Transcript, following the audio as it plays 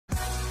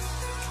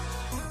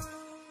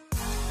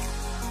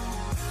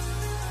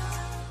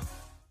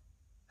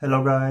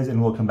Hello guys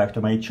and welcome back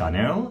to my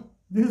channel.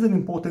 This is an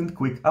important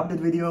quick update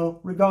video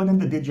regarding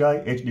the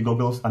DJI HD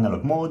goggles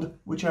analog mode,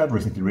 which I have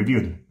recently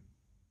reviewed.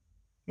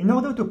 In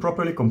order to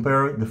properly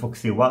compare the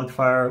Foxy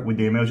Wildfire with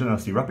the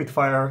Emergency Rapid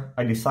Fire,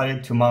 I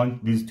decided to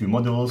mount these two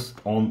models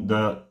on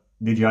the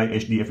DJI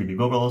HD FPV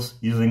goggles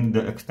using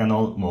the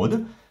external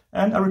mode,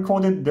 and I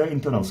recorded the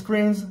internal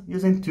screens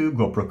using two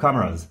GoPro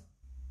cameras.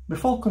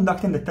 Before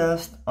conducting the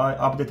test, I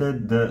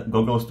updated the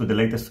goggles to the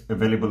latest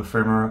available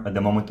firmware at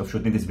the moment of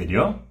shooting this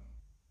video.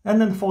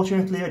 And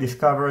unfortunately I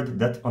discovered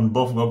that on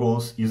both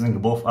goggles, using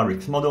both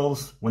RX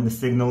models, when the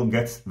signal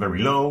gets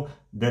very low,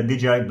 the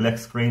DJI black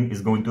screen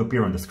is going to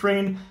appear on the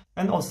screen,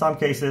 and on some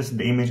cases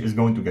the image is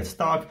going to get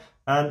stuck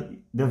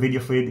and the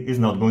video feed is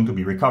not going to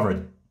be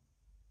recovered.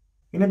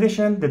 In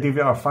addition, the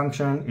DVR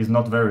function is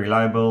not very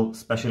reliable,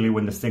 especially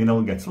when the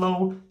signal gets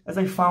low, as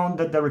I found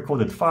that the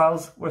recorded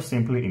files were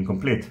simply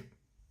incomplete.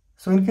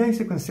 So in case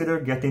you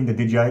consider getting the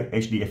DJI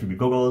HD FPV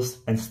goggles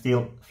and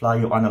still fly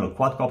your analog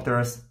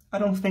quadcopters, I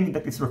don't think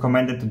that it's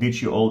recommended to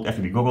ditch your old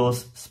FPV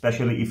goggles,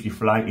 especially if you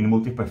fly in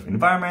multipath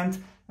environment,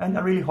 and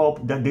I really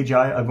hope that DJI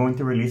are going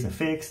to release a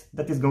fix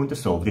that is going to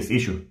solve this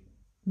issue.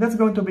 That's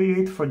going to be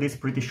it for this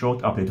pretty short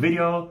update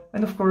video,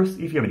 and of course,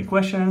 if you have any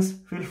questions,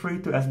 feel free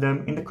to ask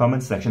them in the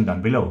comment section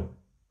down below.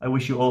 I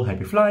wish you all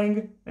happy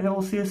flying, and I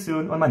will see you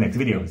soon on my next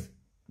videos.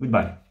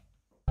 Goodbye.